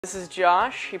This is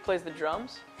Josh, he plays the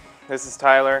drums. This is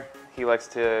Tyler. He likes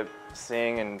to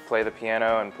sing and play the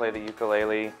piano and play the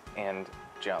ukulele and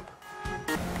jump.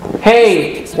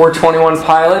 Hey, we're 21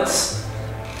 Pilots.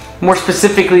 More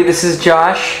specifically, this is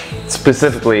Josh.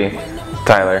 Specifically,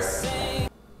 Tyler.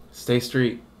 Stay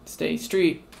street. Stay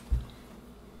street.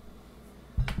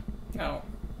 Oh,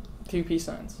 2 peace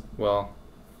signs. Well,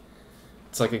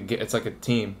 it's like a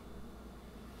team.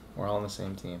 We're all on the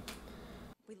same team.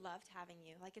 We loved having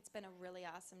you. Like, it's been a really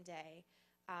awesome day,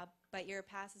 but your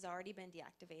pass has already been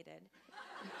deactivated.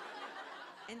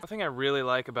 The thing I really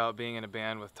like about being in a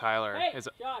band with Tyler is...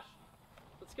 Josh,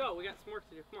 let's go. We got some work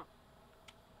to do. Come on.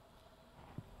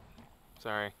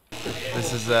 Sorry.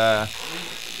 This is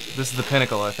the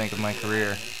pinnacle, I think, of my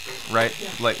career. Right,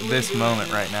 like this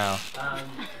moment right now.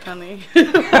 Honey.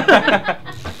 You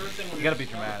gotta be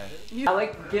dramatic. I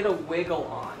like get a wiggle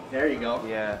on. There you go.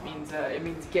 Yeah. It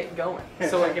means get going.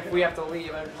 So like if we have to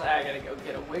leave, I'm just like, I gotta go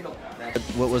get a wiggle on.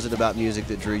 What was it about music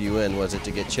that drew you in? Was it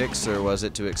to get chicks, or was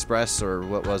it to express, or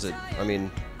what was it? I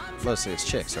mean, mostly it's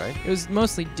chicks, right? It was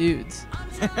mostly dudes.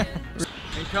 Hey,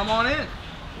 come on in.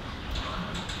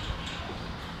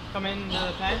 Come into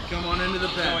the pen? Come on into the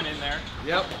pen. Going in there.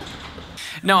 Yep.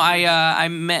 No, I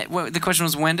met. The question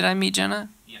was, when did I meet Jenna?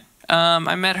 Yeah.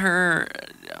 I met her.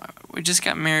 We just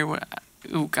got married.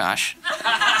 Oh gosh.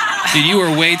 Dude, you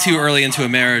were way too early into a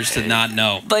marriage to not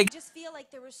know. I just feel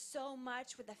like there was so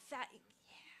much with the fat. Yeah.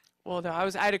 Well, no, I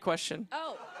had a question.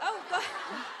 Oh,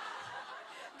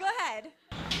 go ahead.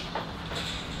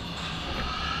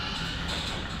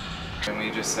 And we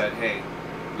just said, hey,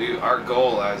 our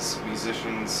goal as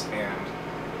musicians and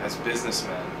as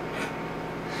businessmen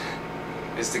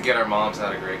is to get our moms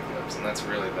out of great clips, and that's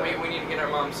really the... We need to get our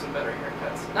moms some better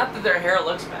haircuts. Not that their hair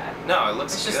looks bad. No, it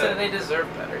looks It's good. just that they deserve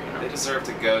better, you know? They deserve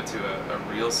to go to a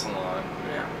real salon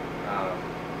Yeah.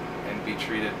 and be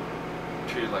treated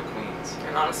like queens.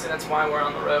 And honestly, that's why we're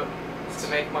on the road. It's to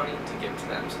make money to give to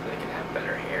them so they can have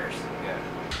better hairs. Yeah.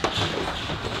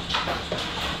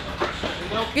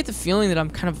 I get the feeling that I'm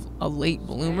kind of a late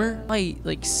bloomer,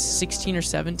 like 16 or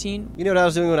 17. You know what I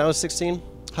was doing when I was 16?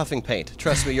 Huffing paint.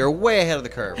 Trust me, you're way ahead of the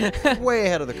curve. Way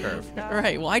ahead of the curve.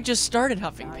 Right, well, I just started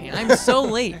huffing paint. I'm so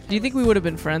late. Do you think we would have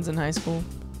been friends in high school?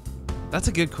 That's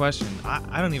a good question.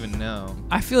 I don't even know.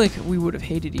 I feel like we would have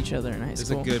hated each other in high There's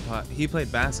school. a good he played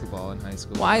basketball in high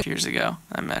school. Why? Years ago,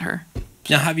 I met her.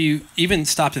 Now, have you even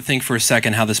stopped to think for a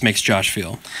second how this makes Josh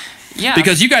feel? Yeah.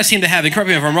 Because you guys seem to have, and correct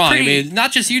me if I'm wrong, I mean,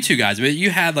 not just you two guys, but you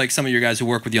had like some of your guys who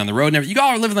work with you on the road and everything. You all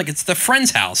are living like it's the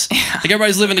friend's house. Like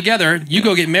everybody's living together. You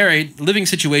go get married, living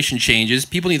situation changes.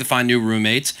 People need to find new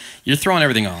roommates. You're throwing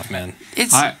everything off, man.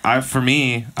 It's For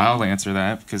me, I'll answer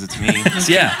that because it's me.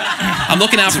 Yeah. I'm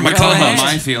looking out for my My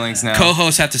co-hosts. feelings now.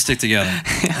 Co-hosts have to stick together.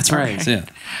 That's right. That's it.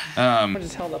 I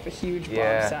just held up a huge Bob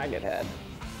Yeah. Saget head.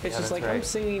 It's just that's like I'm right.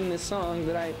 singing this song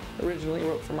that I originally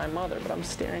wrote for my mother, but I'm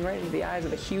staring right into the eyes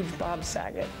of a huge Bob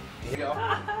Saget.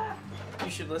 You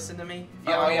should listen to me.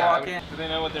 Yeah, Walk in. Do they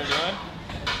know what they're doing?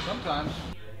 Sometimes.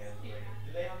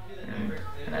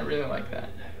 And I really like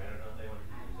that.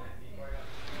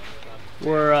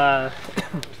 We're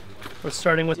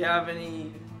starting with. Do you have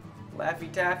any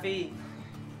Laffy Taffy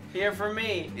here for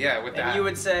me? Yeah, with that. And you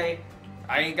would say,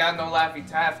 I ain't got no Laffy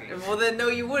Taffy. well then no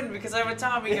you wouldn't because I have a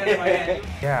Tommy gun in my hand.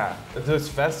 Yeah, those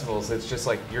festivals, it's just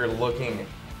like you're looking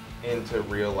into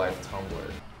real life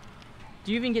Tumblr.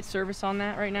 Do you even get service on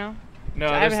that right now? No,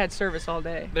 I haven't had service all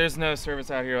day. there's no service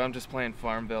out here. I'm just playing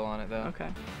Farmville on it though. Okay.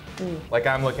 Like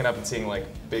I'm looking up and seeing like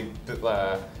big,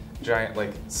 giant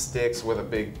like sticks with a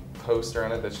big poster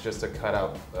on it that's just a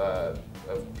cutout of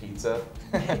pizza.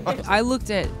 I looked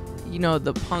at,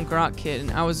 the punk rock kid,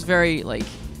 and I was very like,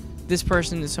 this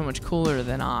person is so much cooler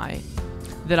than I,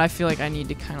 that I feel like I need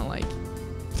to kind of like,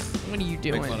 what are you fun of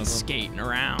doing? them. Skating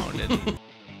around and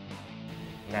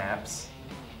Naps.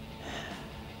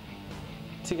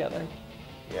 Together.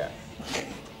 Yeah.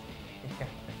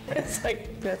 It's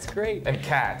like, that's great. And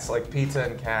cats, like pizza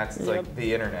and cats. It's Yep. like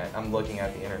the internet. I'm looking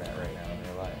at the internet right now in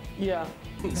real life. Yeah.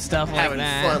 stuff like Having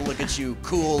that. fun. Look at you.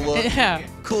 Cool look. Yeah.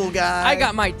 Cool guy. I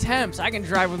got my temps. I can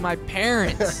drive with my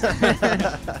parents.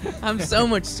 I'm so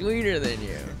much sweeter than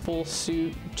you. Full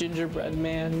suit, gingerbread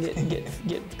man,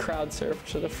 get crowd surfed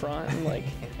to the front and like.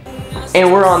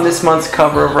 And we're on this month's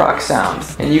cover of Rock Sound,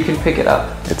 and you can pick it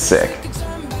up. It's sick.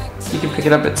 You can pick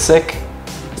it up. It's sick.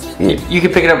 You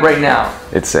can pick it up right now.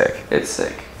 It's sick. It's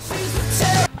sick.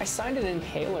 I signed an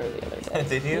inhaler the other day.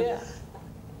 Did you? Yeah.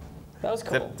 That was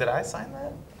cool. Did I sign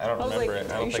that? I don't I was remember like,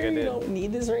 it. I are don't you think sure I you did. don't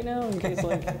need this right now in case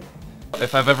like.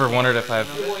 If I've ever wondered if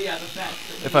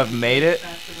I've made it,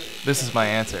 this is my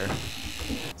answer.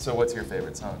 So what's your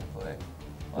favorite song to play?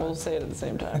 We'll say it at the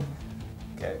same time.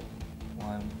 Okay.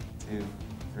 1, 2,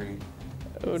 3.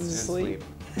 Go to sleep.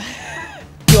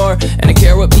 And I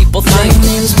care what people think. My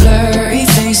name's blurry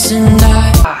face and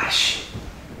Gosh.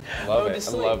 Love it.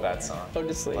 I love that song. Go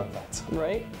to sleep. Love that song.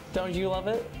 Right? Don't you love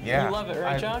it? Yeah. You love it,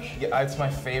 right, Josh? Yeah, it's my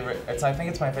favorite. I think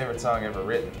it's my favorite song ever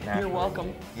written. You're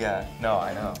welcome. Yeah. No,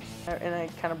 I know. And I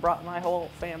kind of brought my whole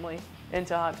family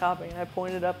into Hot Topic, and I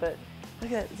pointed up at,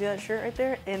 look at that, see that shirt right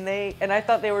there? And I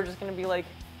thought they were just gonna be like,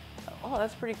 oh,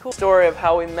 that's pretty cool. Story of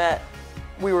how we met.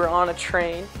 We were on a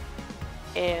train,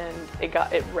 and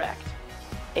it wrecked,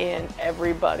 and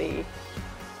everybody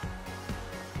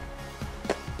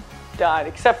died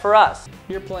except for us.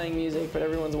 You're playing music, but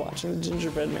everyone's watching the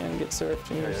gingerbread man get surfed,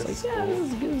 and you're just like, yeah,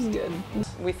 this is good.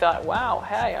 We thought, wow,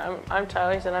 hey, I'm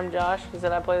Tyler, he said I'm Josh, he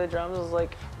said I play the drums. I was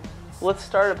like, let's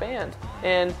start a band.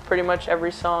 And pretty much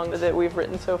every song that we've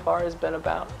written so far has been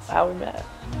about how we met.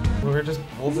 This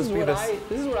is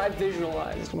what I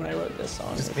visualized when I wrote this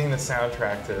song. Just being the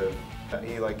soundtrack to,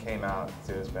 he like came out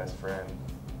to his best friend,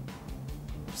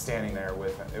 standing there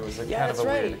with him. It was like kind of a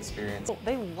weird experience.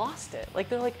 They lost it. Like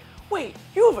they're like, wait,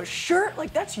 you have a shirt?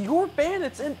 Like that's your band?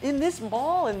 It's in this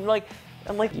mall? And like,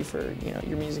 I'm like, you for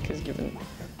your music has given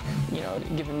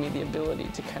me the ability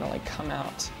to kind of like come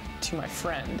out to my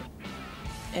friend,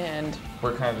 and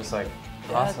we're kind of just like.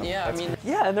 Awesome. Yeah, I mean,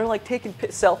 yeah, and they're like taking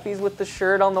selfies with the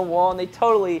shirt on the wall, and it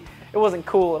wasn't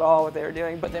cool at all what they were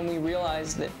doing. But then we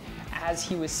realized that as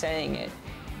he was saying it,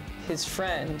 his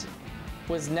friend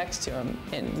was next to him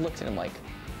and looked at him like,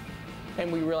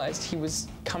 and we realized he was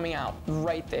coming out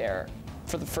right there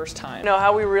for the first time. No,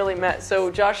 how we really met.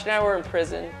 So Josh and I were in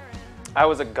prison. I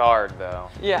was a guard though.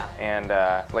 Yeah. And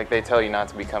like they tell you not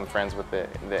to become friends with the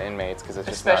inmates because it's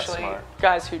just not smart. Especially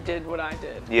guys who did what I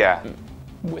did. Yeah.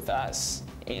 With us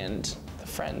and the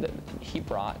friend that he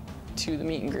brought to the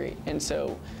meet and greet. And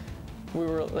so we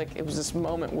were like, it was this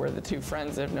moment where the two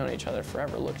friends that have known each other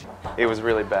forever looked. It was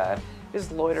really bad. It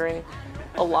was loitering,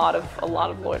 a lot of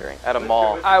loitering. At a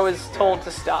mall. I was told to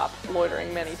stop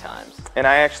loitering many times. And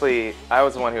I was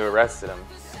the one who arrested him.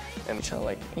 And so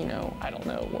like, I don't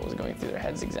know what was going through their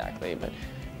heads exactly, but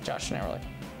Josh and I were like,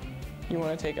 you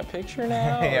want to take a picture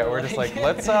now? Yeah, we're just like,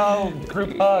 let's all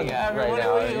group hug right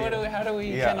now. How do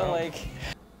we kind of like...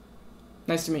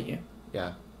 Nice to meet you.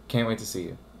 Yeah, can't wait to see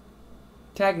you.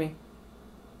 Tag me.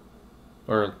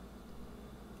 Or...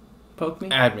 Poke me?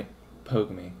 Add me.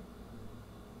 Poke me.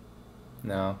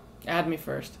 No. Add me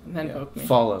first, and then poke me.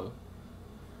 Follow.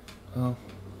 Oh.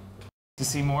 To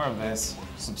see more of this,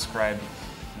 subscribe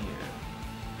here.